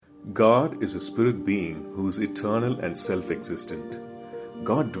God is a spirit being who is eternal and self-existent.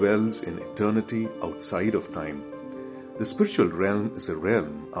 God dwells in eternity outside of time. The spiritual realm is a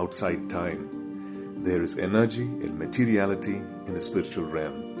realm outside time. There is energy and materiality in the spiritual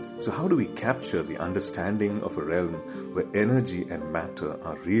realm. So how do we capture the understanding of a realm where energy and matter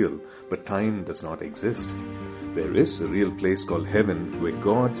are real, but time does not exist? There is a real place called heaven where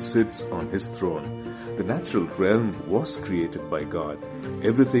God sits on his throne. The natural realm was created by God.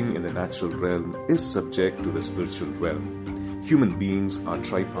 Everything in the natural realm is subject to the spiritual realm. Human beings are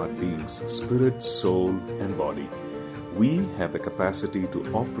tripart beings, spirit, soul, and body. We have the capacity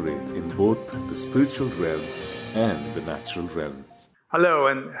to operate in both the spiritual realm and the natural realm. Hello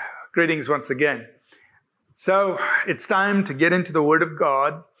and greetings once again. So it's time to get into the Word of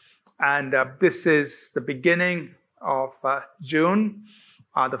God, and this is the beginning of June,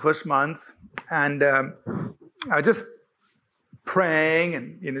 the first month, and I just praying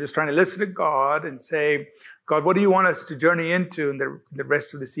and just trying to listen to God and say, God, what do you want us to journey into in the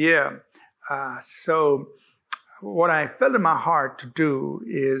rest of this year? So what I felt in my heart to do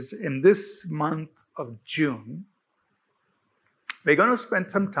is in this month of June, we're going to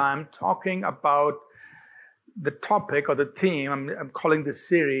spend some time talking about the topic or the theme. I'm calling this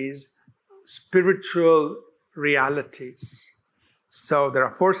series Spiritual Realities. So there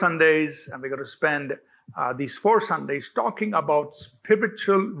are 4 Sundays, and we're going to spend these 4 Sundays talking about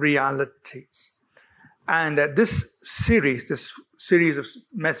spiritual realities. And this series of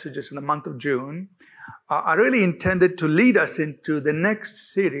messages in the month of June are really intended to lead us into the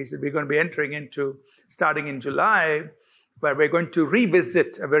next series that we're going to be entering into starting in July, where we're going to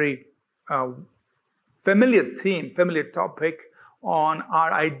revisit a very familiar topic on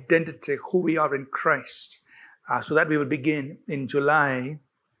our identity, who we are in Christ. So that we will begin in July.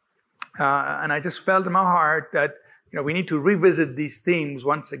 And I just felt in my heart that we need to revisit these themes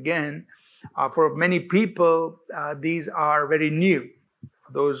once again. For many people, these are very new.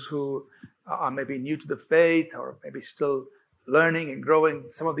 For those who are maybe new to the faith or maybe still learning and growing,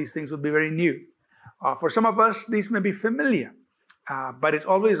 some of these things will be very new. For some of us, these may be familiar, but it's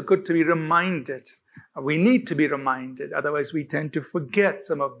always good to be reminded. We need to be reminded, otherwise we tend to forget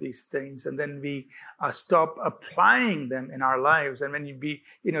some of these things, and then we stop applying them in our lives. And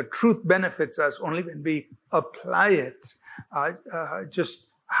when truth benefits us only when we apply it. Just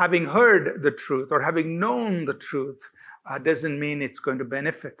having heard the truth or having known the truth doesn't mean it's going to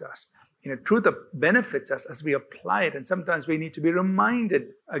benefit us. Truth benefits us as we apply it, and sometimes we need to be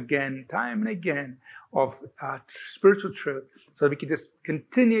reminded again, time and again, of spiritual truth, so that we can just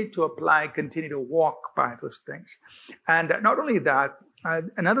continue to apply, continue to walk by those things. And not only that,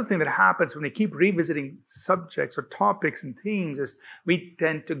 another thing that happens when we keep revisiting subjects or topics and themes is we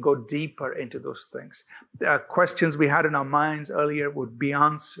tend to go deeper into those things. Questions we had in our minds earlier would be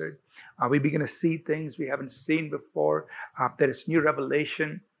answered. We begin to see things we haven't seen before. There is new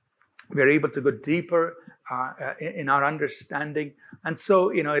revelation. We're able to go deeper in our understanding. And so,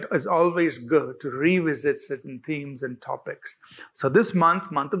 it is always good to revisit certain themes and topics. So this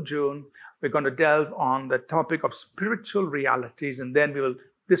month of June, we're going to delve on the topic of spiritual realities. And then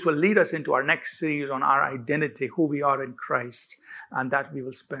this will lead us into our next series on our identity, who we are in Christ. And that we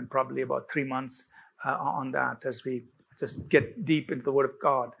will spend probably about 3 months on that as we just get deep into the Word of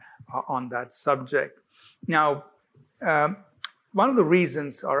God on that subject. Now, one of the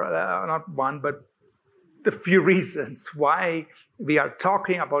reasons, or not one, but the few reasons why we are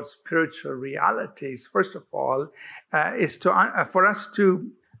talking about spiritual realities, first of all, is for us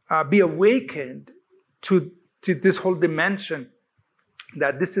to be awakened to this whole dimension,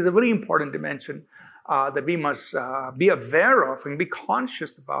 that this is a very important dimension that we must be aware of and be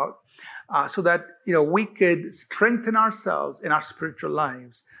conscious about, so that we could strengthen ourselves in our spiritual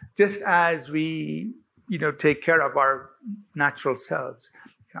lives, just as we take care of our natural selves,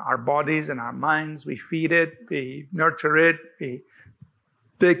 our bodies and our minds. We feed it, we nurture it, we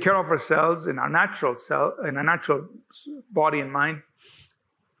take care of ourselves in our natural body and mind.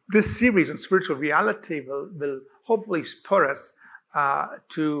 This series on spiritual reality will hopefully spur us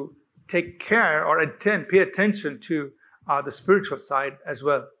to take care or pay attention to the spiritual side as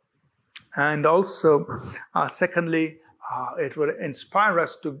well. And also, secondly, it will inspire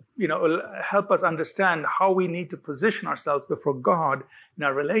us to, help us understand how we need to position ourselves before God in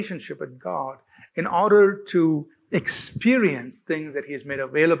our relationship with God in order to experience things that He has made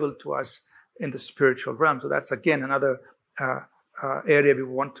available to us in the spiritual realm. So that's, again, another area we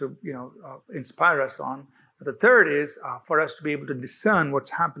want to, inspire us on. The third is for us to be able to discern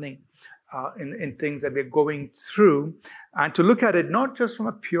what's happening in things that we're going through, and to look at it not just from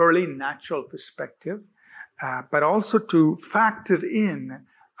a purely natural perspective, but also to factor in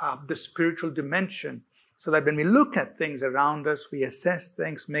the spiritual dimension, so that when we look at things around us, we assess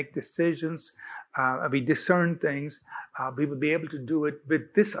things, make decisions, we discern things, we will be able to do it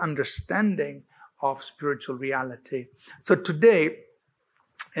with this understanding of spiritual reality. So today,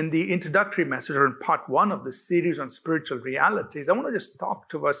 in the introductory message, or in part 1 of the series on spiritual realities, I want to just talk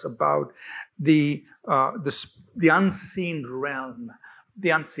to us about the unseen realm.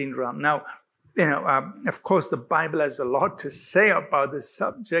 The unseen realm. Now, of course, the Bible has a lot to say about this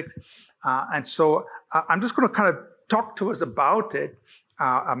subject, and so I'm just going to kind of talk to us about it,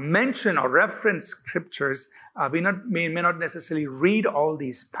 mention or reference scriptures. We may not necessarily read all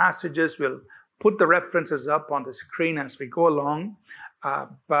these passages. We'll put the references up on the screen as we go along.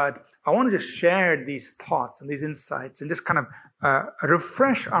 But I want to just share these thoughts and these insights and just kind of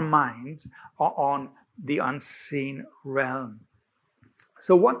refresh our minds on the unseen realm.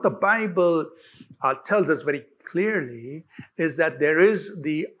 So what the Bible tells us very clearly is that there is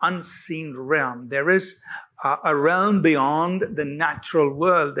the unseen realm. There is a realm beyond the natural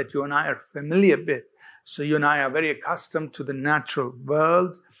world that you and I are familiar with. So you and I are very accustomed to the natural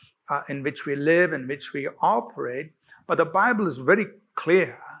world in which we live, in which we operate. But the Bible is very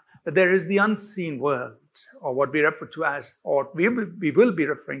clear that there is the unseen world, or what we refer to as, or we will be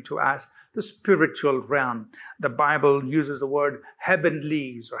referring to as, the spiritual realm. The Bible uses the word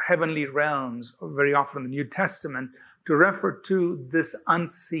heavenlies or heavenly realms very often in the New Testament to refer to this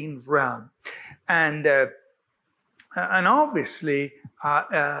unseen realm. And obviously,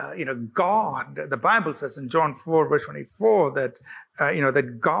 God, the Bible says in John 4, verse 24, that,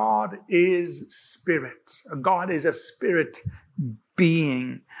 that God is spirit. God is a spirit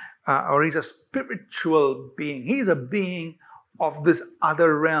being, or he's a spiritual being. He's a being of this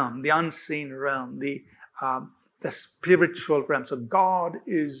other realm, the unseen realm, the spiritual realm. So God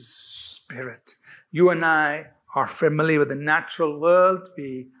is spirit. You and I are familiar with the natural world.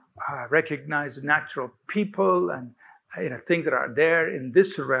 We recognize natural people and things that are there in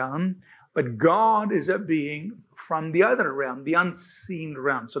this realm. But God is a being from the other realm, the unseen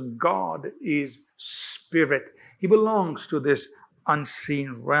realm. So God is spirit. He belongs to this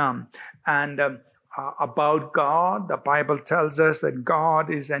unseen realm. And about God, the Bible tells us that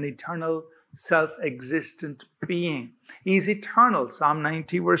God is an eternal, self-existent being. He's eternal. Psalm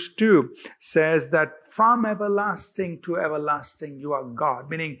 90 verse 2 says that from everlasting to everlasting you are God.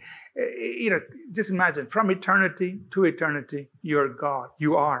 Meaning, just imagine, from eternity to eternity, you're God.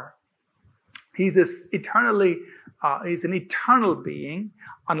 You are. He's an eternal being.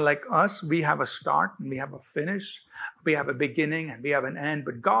 Unlike us, we have a start and we have a finish. We have a beginning and we have an end.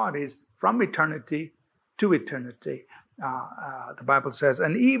 But God is from eternity to eternity. The Bible says,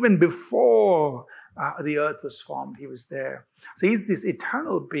 and even before the earth was formed, he was there. So he's this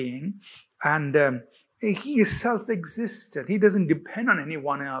eternal being, and he is self-existent. He doesn't depend on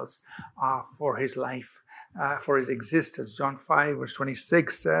anyone else for his life, for his existence. John 5 verse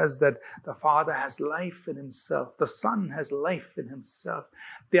 26 says that the Father has life in himself. The Son has life in himself.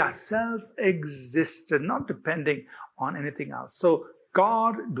 They are self-existent, not depending on anything else. So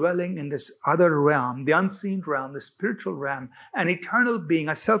God dwelling in this other realm, the unseen realm, the spiritual realm, an eternal being,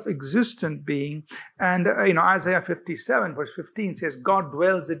 a self-existent being. And, Isaiah 57 verse 15 says, God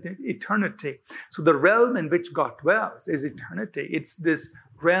dwells in eternity. So the realm in which God dwells is eternity. It's this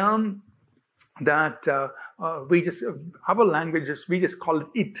realm that our languages, we just call it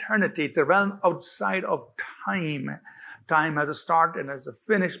eternity. It's a realm outside of time. Time has a start and has a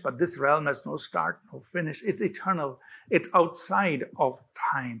finish, but this realm has no start, no finish. It's eternal. It's outside of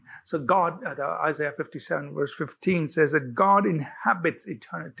time. So God, Isaiah 57 verse 15 says that God inhabits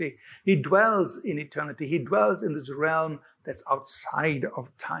eternity. He dwells in eternity. He dwells in this realm that's outside of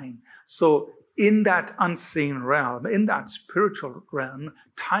time. So in that unseen realm, in that spiritual realm,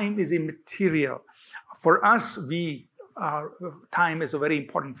 time is immaterial. For us, time is a very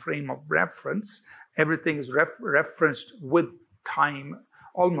important frame of reference. Everything is referenced with time,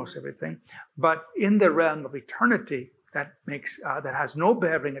 almost everything. But in the realm of eternity, that has no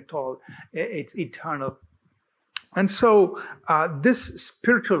bearing at all. It's eternal. And so this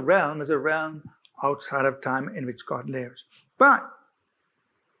spiritual realm is a realm outside of time in which God lives. But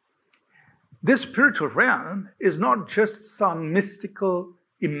this spiritual realm is not just some mystical,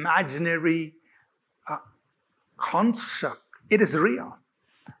 imaginary concept. It is real.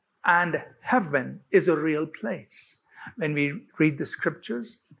 And heaven is a real place. When we read the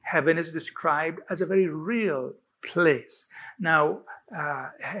scriptures, heaven is described as a very real place. Now,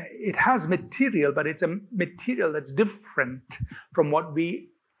 it has material, but it's a material that's different from what we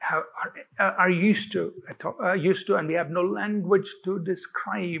are used to, and we have no language to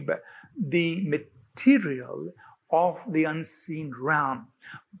describe the material of the unseen realm.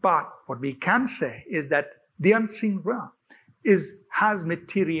 But what we can say is that the unseen realm has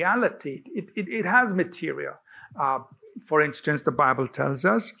materiality. It has material. For instance, the Bible tells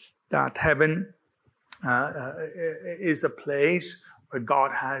us that heaven is the place where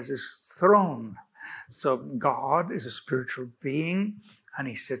God has his throne. So God is a spiritual being, and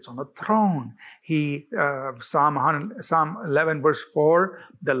he sits on a throne. Psalm 11 verse 4,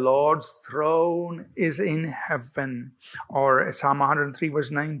 the Lord's throne is in heaven. Or Psalm 103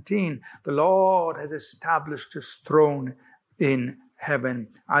 verse 19, the Lord has established his throne in heaven.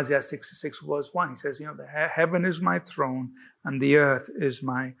 Isaiah 66 verse 1, he says, the heaven is my throne and the earth is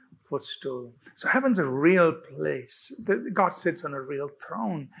my footstool. So heaven's a real place. God sits on a real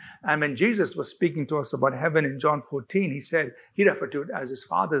throne. And when Jesus was speaking to us about heaven in John 14, he referred to it as his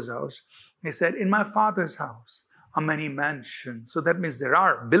Father's house. He said, in my Father's house are many mansions. So that means there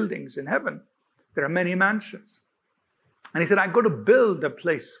are buildings in heaven. There are many mansions. And he said, I go to build a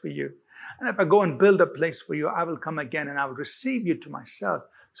place for you. And if I go and build a place for you, I will come again and I will receive you to myself,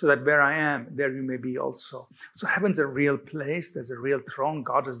 so that where I am, there you may be also. So heaven's a real place. There's a real throne.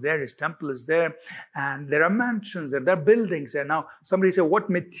 God is there. His temple is there. And there are mansions there. There are buildings there. Now, somebody say, what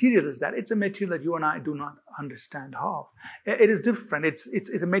material is that? It's a material that you and I do not understand of. It is different. It's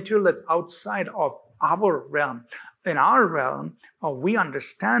a material that's outside of our realm. In our realm, we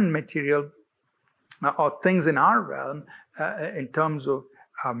understand material or things in our realm in terms of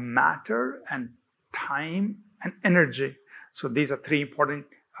matter and time and energy. So these are three important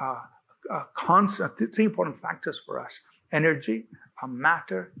three important factors for us: energy,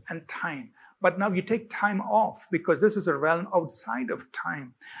 matter, and time. But now you take time off, because this is a realm outside of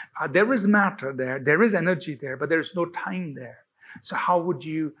time. There is matter there is energy there, but there is no time there. So how would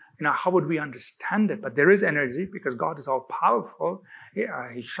we understand it? But there is energy, because God is all powerful.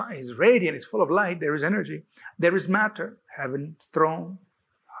 He's radiant, he's full of light. There is energy. There is matter, heaven's throne.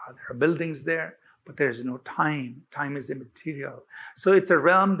 There are buildings there. But there is no time. Time is immaterial. So it's a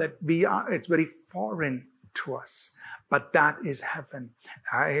realm that it's very foreign to us. But that is heaven.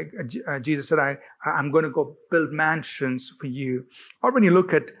 Jesus said, I'm going to go build mansions for you. Or when you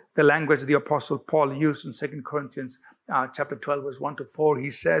look at the language the Apostle Paul used in 2 Corinthians chapter 12, verse 1 to 4,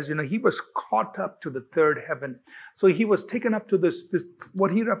 he says, he was caught up to the third heaven. So he was taken up to this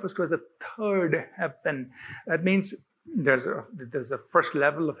what he refers to as a third heaven. That means there's a first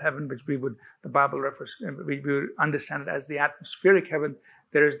level of heaven, which the Bible refers, we would understand it as the atmospheric heaven.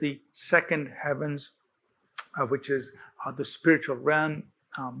 There is the second heavens, which is the spiritual realm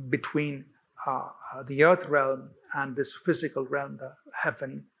between the earth realm and this physical realm, the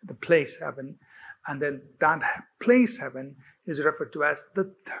heaven, the place heaven. And then that place heaven is referred to as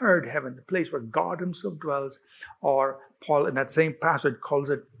the third heaven, the place where God himself dwells, or Paul in that same passage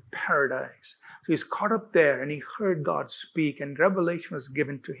calls it paradise. So he's caught up there, and he heard God speak, and revelation was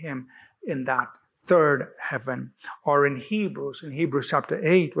given to him in that third heaven. Or in Hebrews chapter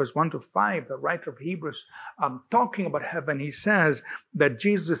 8, verse 1 to 5, the writer of Hebrews, talking about heaven, he says that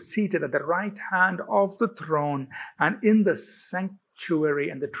Jesus is seated at the right hand of the throne and in the sanctuary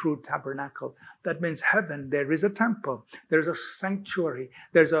and the true tabernacle. That means heaven, there is a temple, there's a sanctuary,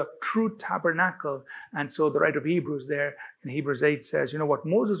 there's a true tabernacle. And so the writer of Hebrews there in Hebrews 8 says, what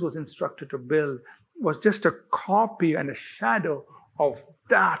Moses was instructed to build was just a copy and a shadow of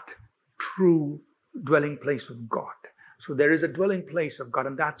that true dwelling place of God. So there is a dwelling place of God,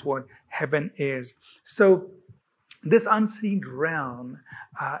 and that's what heaven is. So this unseen realm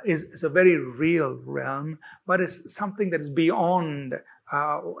is a very real realm, but it's something that is beyond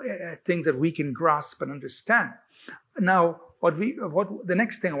things that we can grasp and understand. Now, the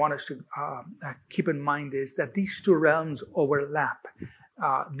next thing I want us to keep in mind is that these two realms overlap.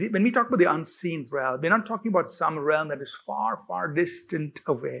 When we talk about the unseen realm, we're not talking about some realm that is far, far distant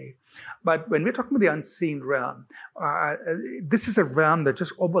away. But when we're talking about the unseen realm, this is a realm that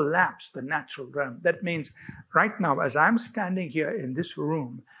just overlaps the natural realm. That means right now, as I'm standing here in this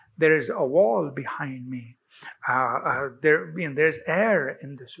room, there is a wall behind me. There's air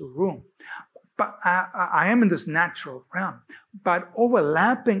in this room. But I am in this natural realm. But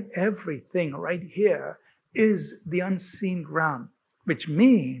overlapping everything right here is the unseen realm, which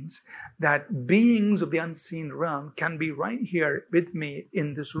means that beings of the unseen realm can be right here with me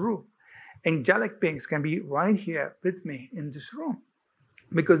in this room. Angelic beings can be right here with me in this room,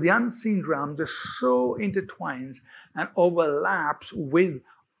 because the unseen realm just so intertwines and overlaps with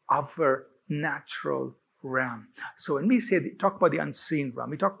our natural realm. So when we talk about the unseen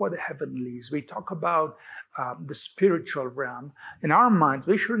realm, we talk about the heavenlies, we talk about the spiritual realm. In our minds,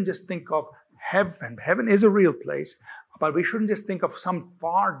 we shouldn't just think of heaven. Heaven is a real place, but we shouldn't just think of some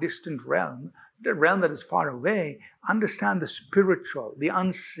far distant realm. the realm that is far away, understand the spiritual, the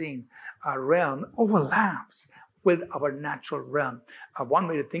unseen realm overlaps with our natural realm. One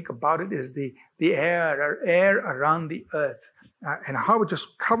way to think about it is the air around the earth and how it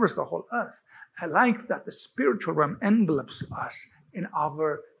just covers the whole earth. I like that the spiritual realm envelops us in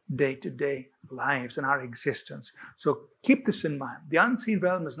our day-to-day lives and our existence. So keep this in mind. The unseen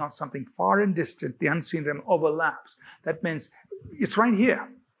realm is not something far and distant. The unseen realm overlaps. That means it's right here.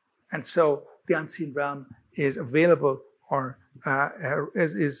 And so the unseen realm is available or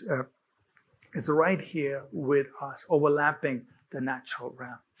is right here with us, overlapping the natural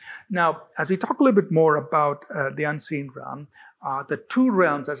realm. Now, as we talk a little bit more about the unseen realm, the two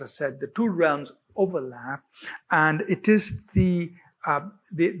realms, as I said, the two realms overlap, and it is the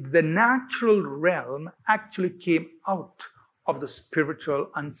natural realm actually came out of the spiritual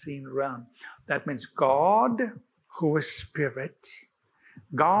unseen realm. That means God, who is spirit,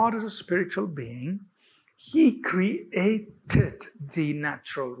 God is a spiritual being. He created the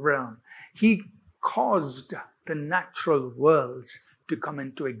natural realm. He caused the natural worlds to come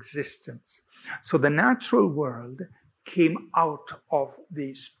into existence. So the natural world came out of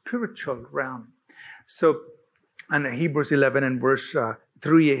the spiritual realm. So, and Hebrews 11 and verse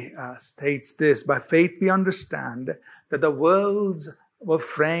 3 states this: by faith we understand that the worlds were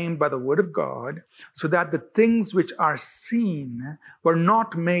framed by the word of God, so that the things which are seen were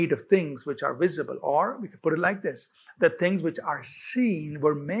not made of things which are visible. Or we could put it like this: the things which are seen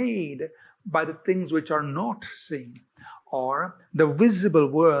were made by the things which are not seen. Or the visible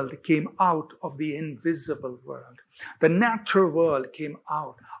world came out of the invisible world. The natural world came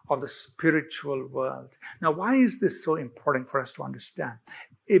out of the spiritual world. Now, why is this so important for us to understand?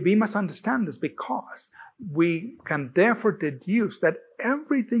 We must understand this because we can therefore deduce that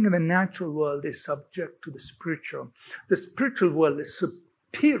everything in the natural world is subject to the spiritual. The spiritual world is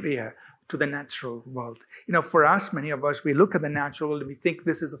superior to the natural world. For us, many of us, we look at the natural world and we think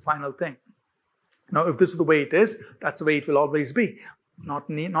this is the final thing. Now, if this is the way it is, that's the way it will always be. Not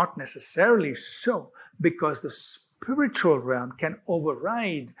necessarily so, because the spiritual realm can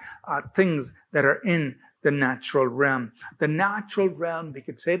override things that are in the natural realm. The natural realm, we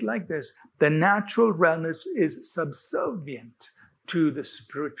could say it like this: the natural realm is subservient to the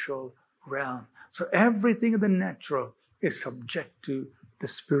spiritual realm. So everything in the natural is subject to the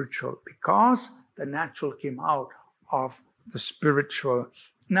spiritual because the natural came out of the spiritual.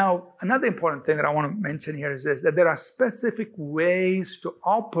 Now, another important thing that I want to mention here is this: that there are specific ways to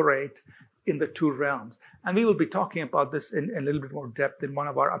operate in the two realms. And we will be talking about this in a little bit more depth in one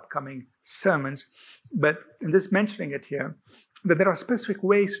of our upcoming sermons. But in just mentioning it here, that there are specific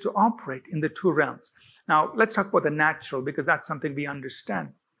ways to operate in the two realms. Now, let's talk about the natural, because that's something we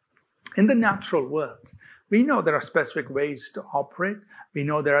understand. In the natural world, we know there are specific ways to operate. We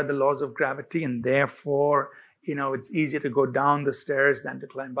know there are the laws of gravity, and therefore, it's easier to go down the stairs than to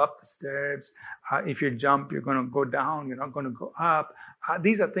climb up the stairs. If you jump, you're going to go down. You're not going to go up.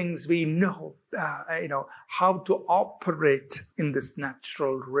 These are things we know, how to operate in this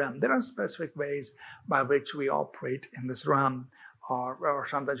natural realm. There are specific ways by which we operate in this realm. Or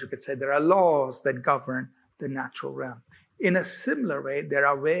sometimes you could say there are laws that govern the natural realm. In a similar way, there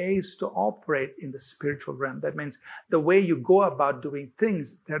are ways to operate in the spiritual realm. That means the way you go about doing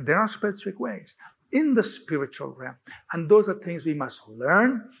things, there are specific ways in the spiritual realm. And those are things we must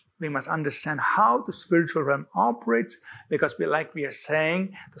learn. We must understand how the spiritual realm operates, because like we are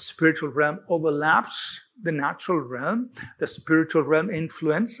saying, the spiritual realm overlaps the natural realm. The spiritual realm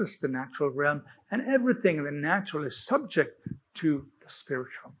influences the natural realm, and everything in the natural is subject to the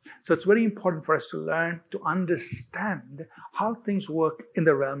spiritual. So it's very important for us to learn to understand how things work in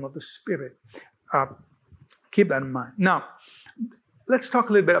the realm of the spirit. Keep that in mind. Now, let's talk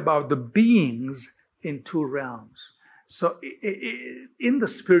a little bit about the beings in two realms. So in the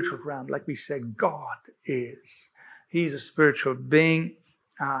spiritual realm, like we said, God is. He's a spiritual being.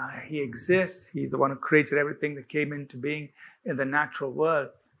 He exists. He's the one who created everything that came into being in the natural world.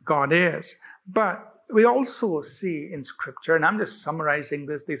 God is. But we also see in Scripture, and I'm just summarizing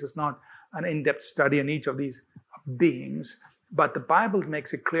this. This is not an in-depth study on each of these beings, but the Bible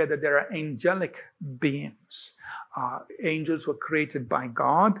makes it clear that there are angelic beings. Angels were created by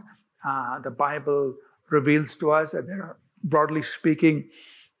God. The Bible reveals to us that there are, broadly speaking,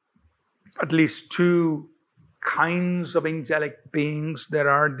 at least two kinds of angelic beings. There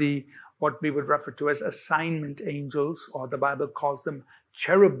are what we would refer to as assignment angels, or the Bible calls them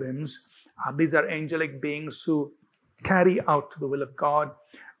cherubims. These are angelic beings who carry out the will of God.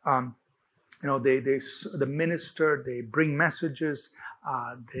 They minister, they bring messages,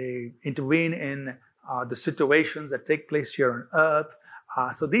 they intervene in the situations that take place here on earth.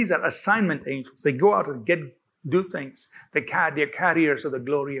 So these are assignment angels. They go out and do things. They're carriers of the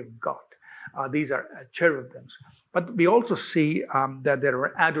glory of God. These are cherubims. But we also see that there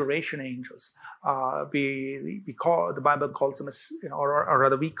are adoration angels. The Bible calls them as, or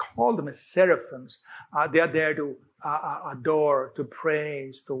rather we call them as seraphims. They are there to adore, to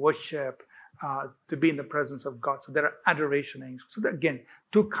praise, to worship, to be in the presence of God. So there are adoration angels. So there, again,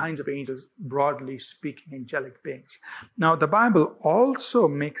 two kinds of angels, broadly speaking, angelic beings. Now, the Bible also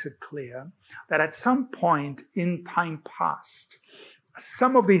makes it clear that at some point in time past,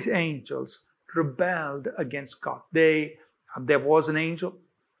 some of these angels rebelled against God. There was an angel,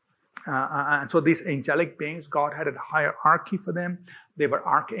 and so these angelic beings, God had a hierarchy for them. They were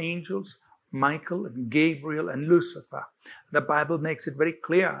archangels, Michael and Gabriel and Lucifer. The Bible makes it very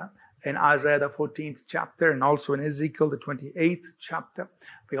clear in Isaiah, the 14th chapter, and also in Ezekiel, the 28th chapter.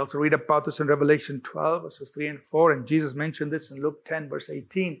 We also read about this in Revelation 12, verses 3 and 4, and Jesus mentioned this in Luke 10, verse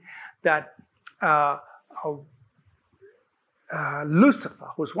 18, that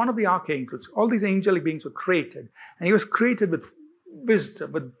Lucifer was one of the archangels. All these angelic beings were created, and he was created with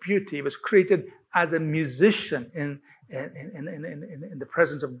wisdom, with beauty. He was created as a musician in the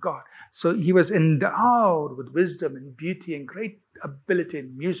presence of God. So he was endowed with wisdom and beauty and great ability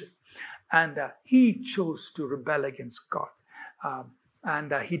in music. And he chose to rebel against God.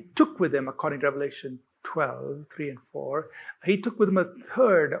 And he took with him, according to Revelation 12, 3 and 4, he took with him a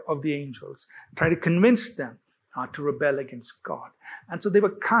third of the angels, tried to convince them to rebel against God. And so they were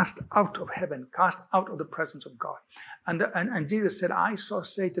cast out of heaven, cast out of the presence of God. And Jesus said, I saw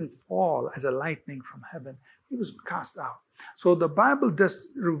Satan fall as a lightning from heaven. He was cast out. So the Bible does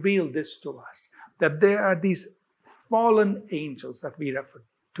reveal this to us, that there are these fallen angels that we refer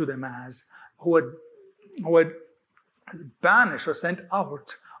to them as, who had banished or sent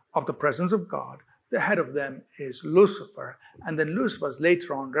out of the presence of God. The head of them is Lucifer, and then Lucifer is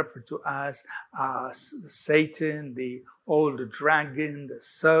later on referred to as Satan, the old dragon, the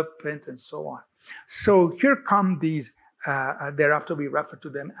serpent, and so on. So here come these, thereafter we refer to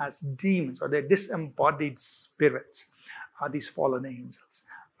them as demons, or they're disembodied spirits, these fallen angels,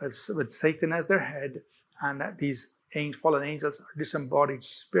 with Satan as their head, and these fallen angels are disembodied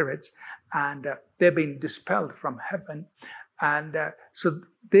spirits, and they've been dispelled from heaven, and so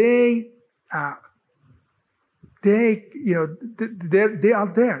they are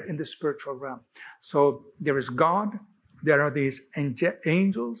there in the spiritual realm. So there is God. There are these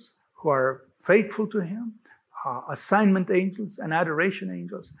angels who are faithful to Him, assignment angels and adoration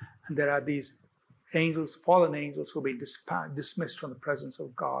angels, and there are these angels, fallen angels, who will be dismissed from the presence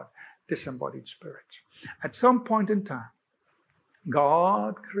of God, disembodied spirits. At some point in time,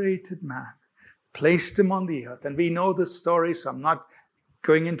 God created man, placed him on the earth, and we know this story, so I'm not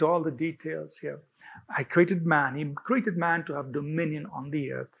going into all the details here. He created man to have dominion on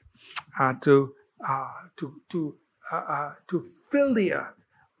the earth, to fill the earth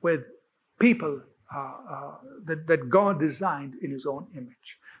with people that God designed in His own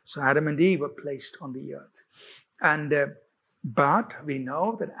image. So Adam and Eve were placed on the earth, but we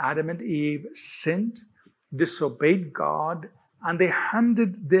know that Adam and Eve sinned, disobeyed God, and they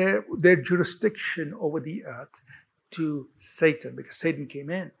handed their jurisdiction over the earth to Satan, because Satan came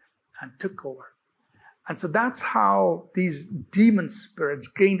in and took over. And so that's how these demon spirits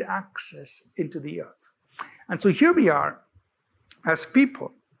gained access into the earth. And so here we are as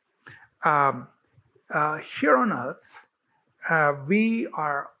people. Here on earth, we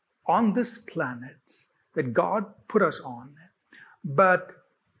are on this planet that God put us on, but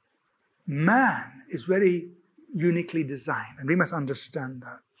man is very uniquely designed, and we must understand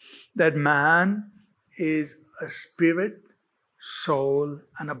that man is a spirit, soul,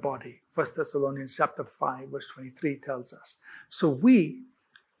 and a body. 1 Thessalonians chapter 5, verse 23 tells us. So we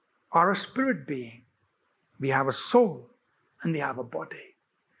are a spirit being. We have a soul and we have a body.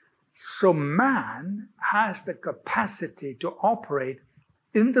 So man has the capacity to operate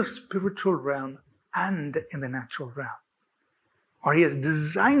in the spiritual realm and in the natural realm. Or he is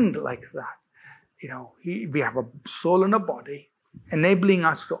designed like that. We have a soul and a body, enabling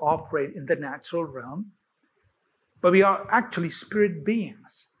us to operate in the natural realm. But we are actually spirit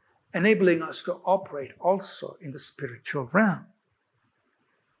beings, enabling us to operate also in the spiritual realm.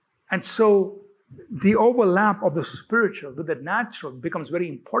 And so the overlap of the spiritual with the natural becomes very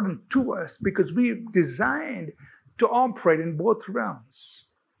important to us, because we are designed to operate in both realms.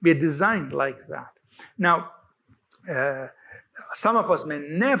 We are designed like that. Now, some of us may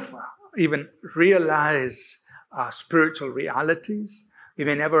never even realize spiritual realities. We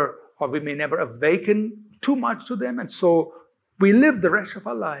may never awaken too much to them. And so we live the rest of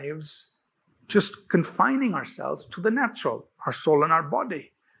our lives just confining ourselves to the natural, our soul and our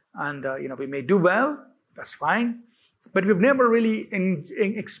body. And, we may do well, that's fine, but we've never really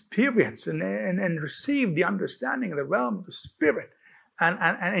experienced and received the understanding of the realm of the Spirit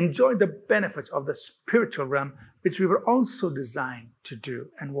and enjoyed the benefits of the spiritual realm, which we were also designed to do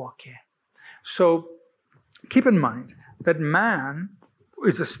and walk in. So keep in mind that man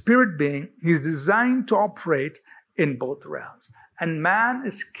is a spirit being. He's designed to operate in both realms. And man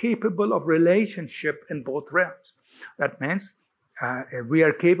is capable of relationship in both realms. That means we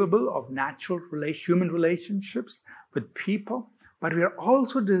are capable of natural human relationships with people, but we are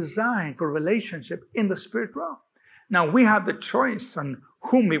also designed for relationship in the spirit realm. Now, we have the choice on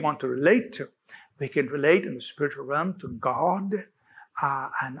whom we want to relate to. We can relate in the spiritual realm to God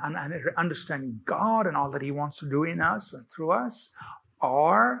and understand God and all that He wants to do in us and through us.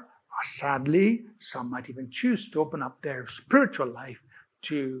 Or, sadly, some might even choose to open up their spiritual life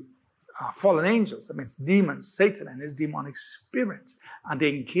to fallen angels. That means demons, Satan and his demonic spirits. And they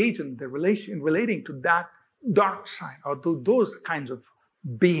engage in the relating to that dark side or to those kinds of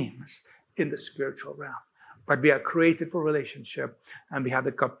beings in the spiritual realm. But we are created for relationship, and we have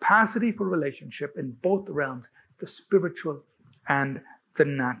the capacity for relationship in both realms, the spiritual and the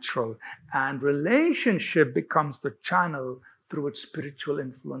natural. And relationship becomes the channel through which spiritual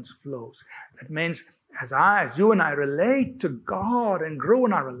influence flows. That means as you and I relate to God and grow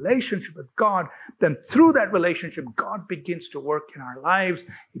in our relationship with God, then through that relationship, God begins to work in our lives.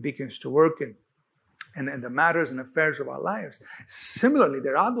 He begins to work in the matters and affairs of our lives. Similarly,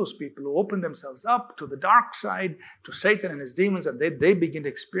 there are those people who open themselves up to the dark side, to Satan and his demons, and they begin to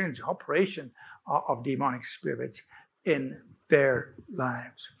experience the operation of demonic spirits in their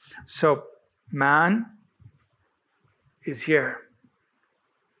lives. So man is here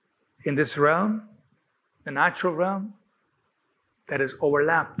in this realm, the natural realm, that is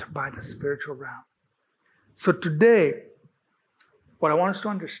overlapped by the spiritual realm. So today, what I want us to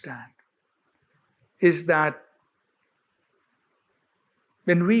understand is that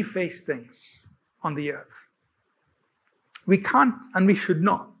when we face things on the earth, we can't and we should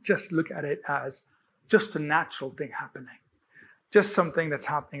not just look at it as just a natural thing happening, just something that's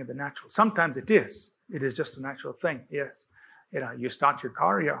happening in the natural. Sometimes it is just a natural thing, yes. You start your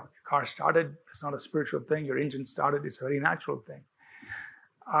car, your car started, it's not a spiritual thing. Your engine started, it's a very natural thing.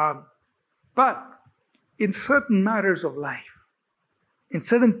 But in certain matters of life, in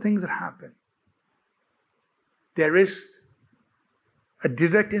certain things that happen, there is a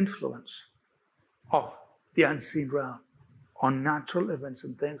direct influence of the unseen realm on natural events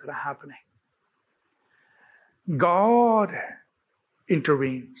and things that are happening. God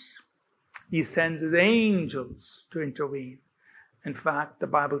intervenes. He sends His angels to intervene. In fact, the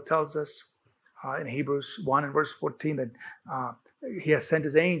Bible tells us in Hebrews 1 and verse 14 that He has sent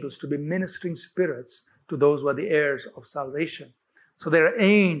His angels to be ministering spirits to those who are the heirs of salvation. So there are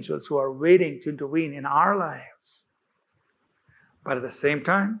angels who are waiting to intervene in our lives. But at the same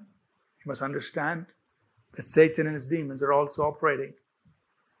time, you must understand that Satan and his demons are also operating.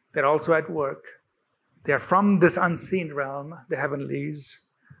 They're also at work. They are from this unseen realm, the heavenlies,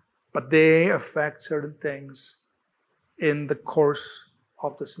 but they affect certain things in the course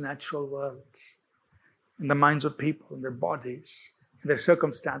of this natural world, in the minds of people, in their bodies, in their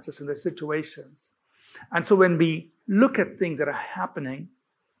circumstances, in their situations. And so when we look at things that are happening,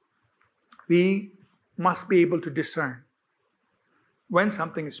 we must be able to discern when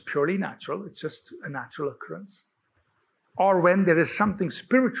something is purely natural, it's just a natural occurrence, or when there is something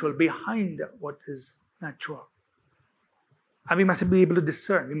spiritual behind what is natural. And we must be able to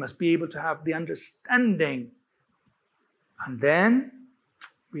discern. We must be able to have the understanding. And then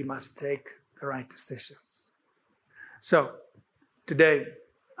we must take the right decisions. So today,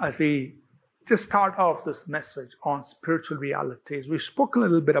 as we just start off this message on spiritual realities, we spoke a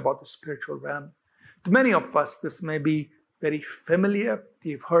little bit about the spiritual realm. To many of us, this may be very familiar.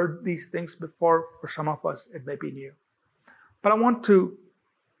 You've heard these things before. For some of us, it may be new. But I want to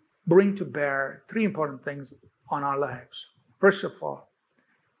bring to bear three important things on our lives. First of all,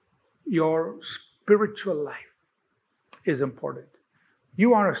 your spiritual life is important.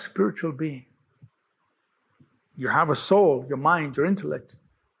 You are a spiritual being. You have a soul, your mind, your intellect.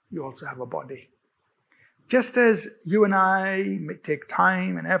 You also have a body. Just as you and I may take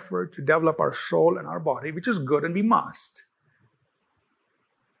time and effort to develop our soul and our body, which is good and we must,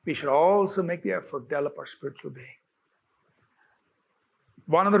 we should also make the effort to develop our spiritual being.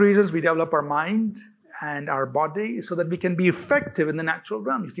 One of the reasons we develop our mind and our body is so that we can be effective in the natural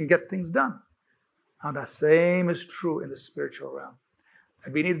realm. You can get things done. Now, the same is true in the spiritual realm.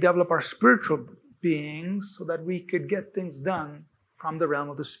 And we need to develop our spiritual beings so that we could get things done from the realm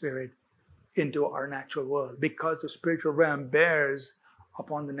of the Spirit into our natural world, because the spiritual realm bears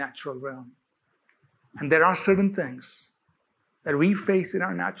upon the natural realm. And there are certain things that we face in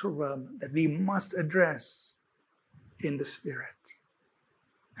our natural realm that we must address in the spirit.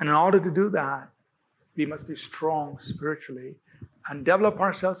 And in order to do that, we must be strong spiritually and develop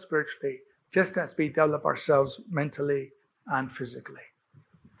ourselves spiritually, just as we develop ourselves mentally and physically.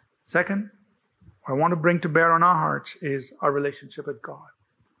 Second, what I want to bring to bear on our hearts is our relationship with God.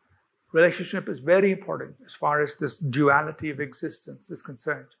 Relationship is very important as far as this duality of existence is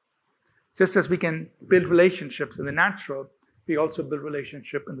concerned. Just as we can build relationships in the natural, we also build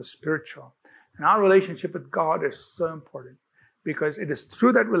relationship in the spiritual. And our relationship with God is so important, because it is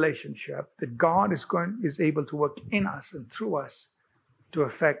through that relationship that God is able to work in us and through us to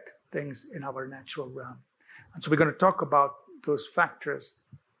affect things in our natural realm. And so we're going to talk about those factors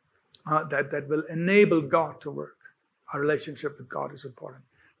that will enable God to work. Our relationship with God is important.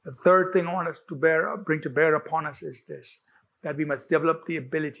 The third thing I want us to bring to bear upon us is this, that we must develop the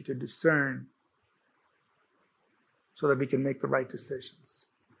ability to discern so that we can make the right decisions.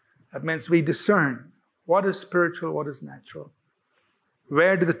 That means we discern what is spiritual, what is natural.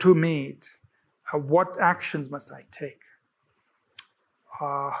 Where do the two meet? What actions must I take?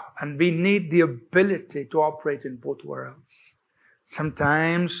 And we need the ability to operate in both worlds.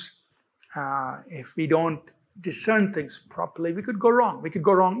 Sometimes, if we don't discern things properly, we could go wrong. We could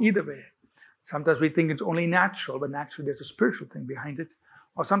go wrong either way. Sometimes we think it's only natural, but actually there's a spiritual thing behind it.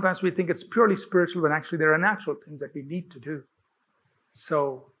 Or sometimes we think it's purely spiritual, but actually there are natural things that we need to do.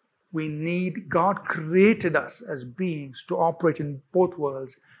 So God created us as beings to operate in both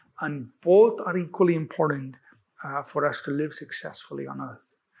worlds, and both are equally important for us to live successfully on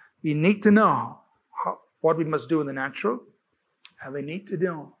earth. We need to know what we must do in the natural, and we need to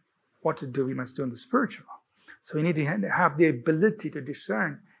know what we must do in the spiritual. So we need to have the ability to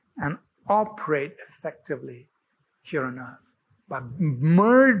discern and operate effectively here on earth by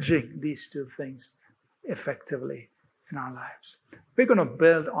merging these two things effectively in our lives. We're going to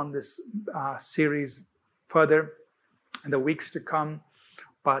build on this series further in the weeks to come,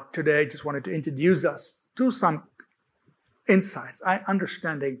 but today I just wanted to introduce us to some insights,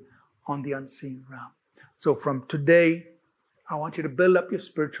 understanding on the unseen realm. So from today, I want you to build up your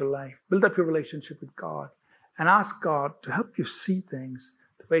spiritual life, build up your relationship with God, and ask God to help you see things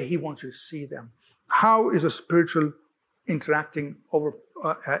the way He wants you to see them. How is a spiritual interacting,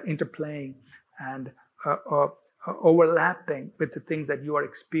 interplaying, and overlapping with the things that you are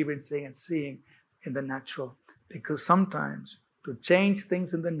experiencing and seeing in the natural? Because sometimes to change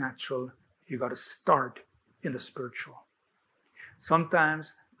things in the natural, you got to start in the spiritual.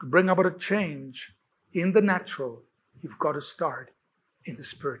 Sometimes to bring about a change in the natural, you've got to start in the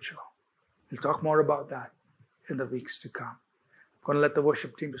spiritual. We'll talk more about that in the weeks to come. I'm going to let the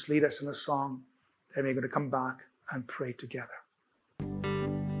worship team just lead us in a song, then we're going to come back and pray together.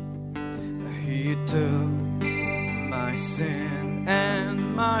 He took my sin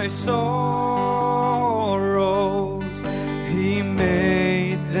and my sorrows. He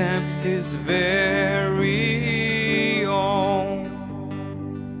made them His very own.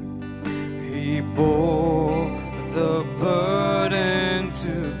 He bore the burden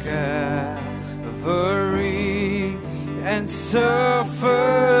to Calvary and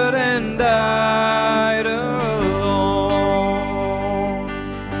suffered and died alone.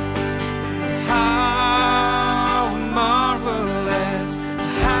 How marvelous,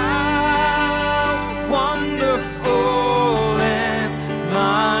 how wonderful, and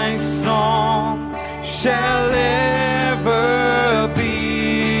my song shall ever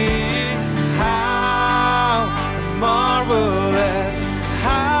be. How marvelous,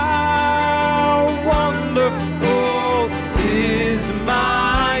 how wonderful is my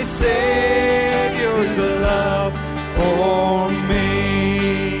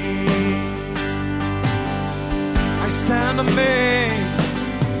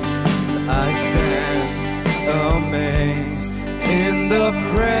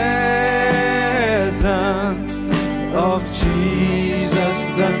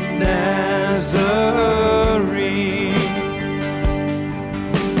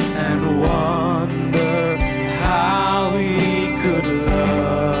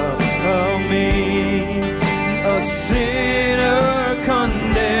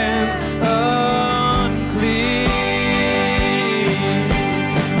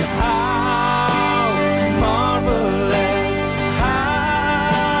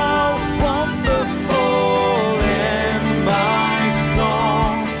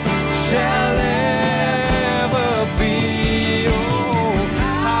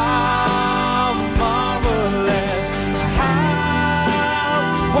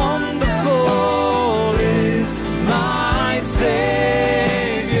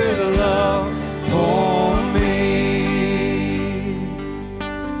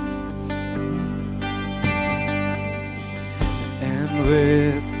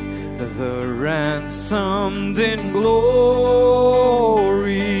with the ransomed in glory.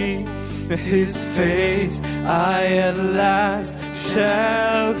 His face I at last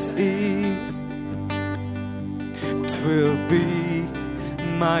shall see. 'Twill be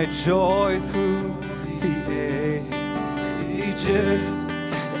my joy through the ages.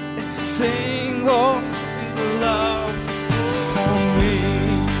 Sing of love for me.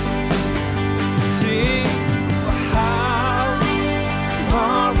 Sing how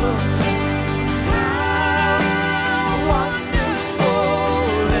marvelous, how wonderful,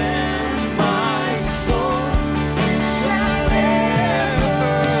 and my soul shall ever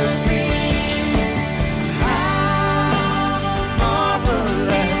be. How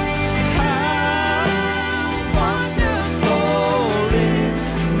marvelous, how wonderful is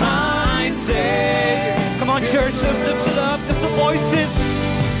my Savior. Come on, church, just lift it up, just the voices.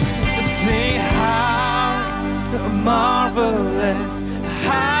 Sing how marvelous,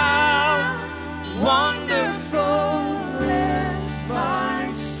 how wonderful, and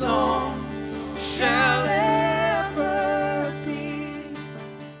my song shall ever be.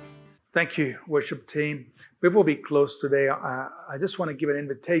 Thank you, worship team. Before we close today, I just want to give an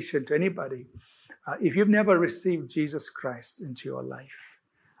invitation to anybody. If you've never received Jesus Christ into your life,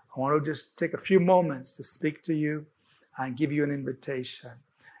 I want to just take a few moments to speak to you and give you an invitation.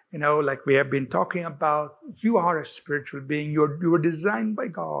 You know, like we have been talking about, you are a spiritual being. You were designed by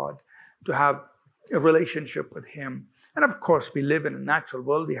God to have a relationship with Him. And of course, we live in a natural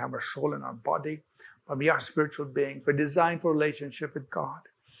world. We have our soul and our body, but we are spiritual beings. We're designed for a relationship with God.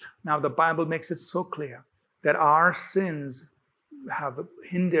 Now, the Bible makes it so clear that our sins have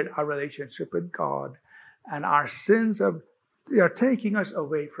hindered our relationship with God, and our sins are taking us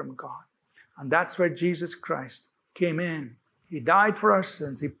away from God. And that's where Jesus Christ came in. He died for our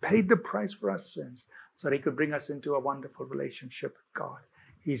sins. He paid the price for our sins so that He could bring us into a wonderful relationship with God.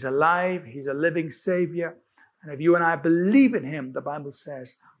 He's alive. He's a living Savior. And if you and I believe in Him, the Bible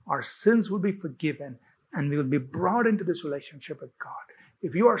says our sins will be forgiven and we will be brought into this relationship with God.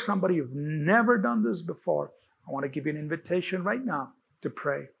 If you are somebody who've never done this before, I want to give you an invitation right now to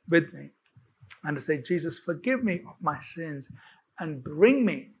pray with me and to say, Jesus, forgive me of my sins and bring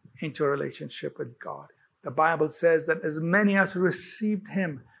me into a relationship with God. The Bible says that as many as received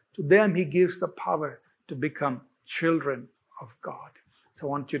Him, to them He gives the power to become children of God. So I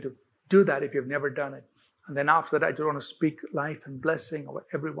want you to do that if you've never done it. And then after that, I just want to speak life and blessing over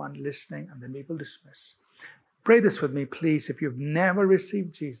everyone listening, and then we will dismiss. Pray this with me, please. If you've never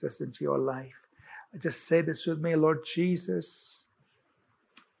received Jesus into your life, just say this with me. Lord Jesus,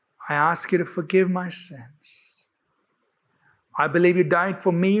 I ask you to forgive my sins. I believe you died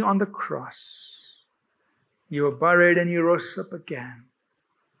for me on the cross. You were buried and you rose up again.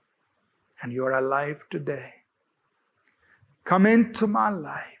 And you are alive today. Come into my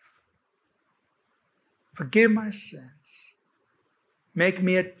life. Forgive my sins. Make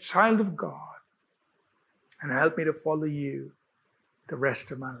me a child of God. And help me to follow you the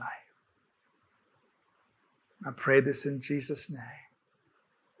rest of my life. I pray this in Jesus' name.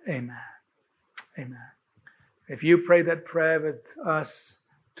 Amen. Amen. If you pray that prayer with us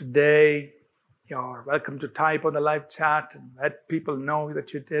today, you're welcome to type on the live chat and let people know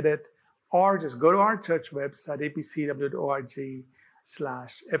that you did it. Or just go to our church website,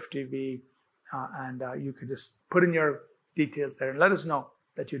 apcw.org/FTV, and you can just put in your details there and let us know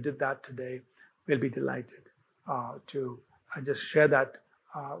that you did that today. We'll be delighted to just share that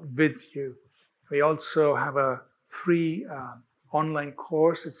with you. We also have a free online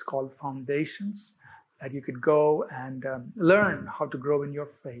course. It's called Foundations, that you could go and learn how to grow in your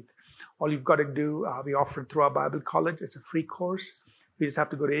faith. All you've got to do, we offer it through our Bible College. It's a free course. You just have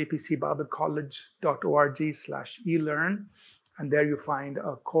to go to apcbiblecollege.org/elearn, and there you find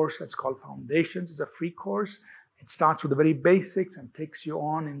a course that's called Foundations. It's a free course. It starts with the very basics and takes you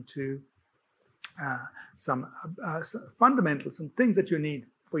on into some fundamentals, some things that you need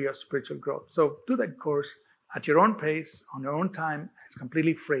for your spiritual growth. So do that course at your own pace, on your own time. It's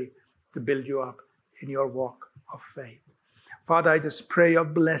completely free to build you up in your walk of faith. Father, I just pray your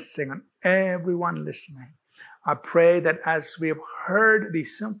blessing on everyone listening. I pray that as we have heard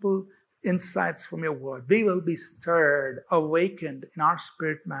these simple insights from your word, we will be stirred, awakened in our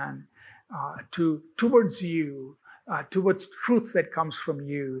spirit man towards you, towards truth that comes from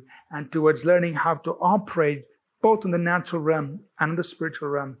you, and towards learning how to operate both in the natural realm and in the spiritual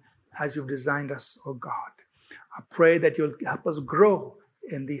realm as you've designed us, oh God. I pray that you'll help us grow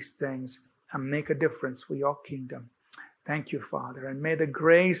in these things and make a difference for your kingdom. Thank you, Father. And may the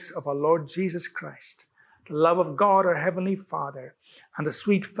grace of our Lord Jesus Christ, the love of God, our Heavenly Father, and the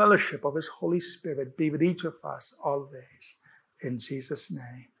sweet fellowship of His Holy Spirit be with each of us always. In Jesus'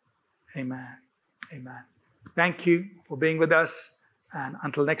 name, amen. Amen. Thank you for being with us. And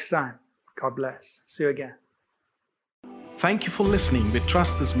until next time, God bless. See you again. Thank you for listening. We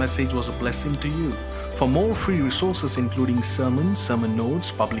trust this message was a blessing to you. For more free resources including sermons, sermon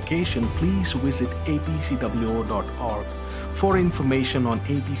notes, publication, please visit apcwo.org. For information on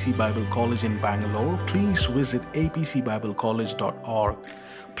APC Bible College in Bangalore, please visit apcbiblecollege.org.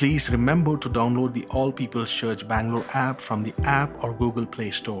 Please remember to download the All People's Church Bangalore app from the App or Google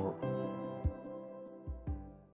Play Store.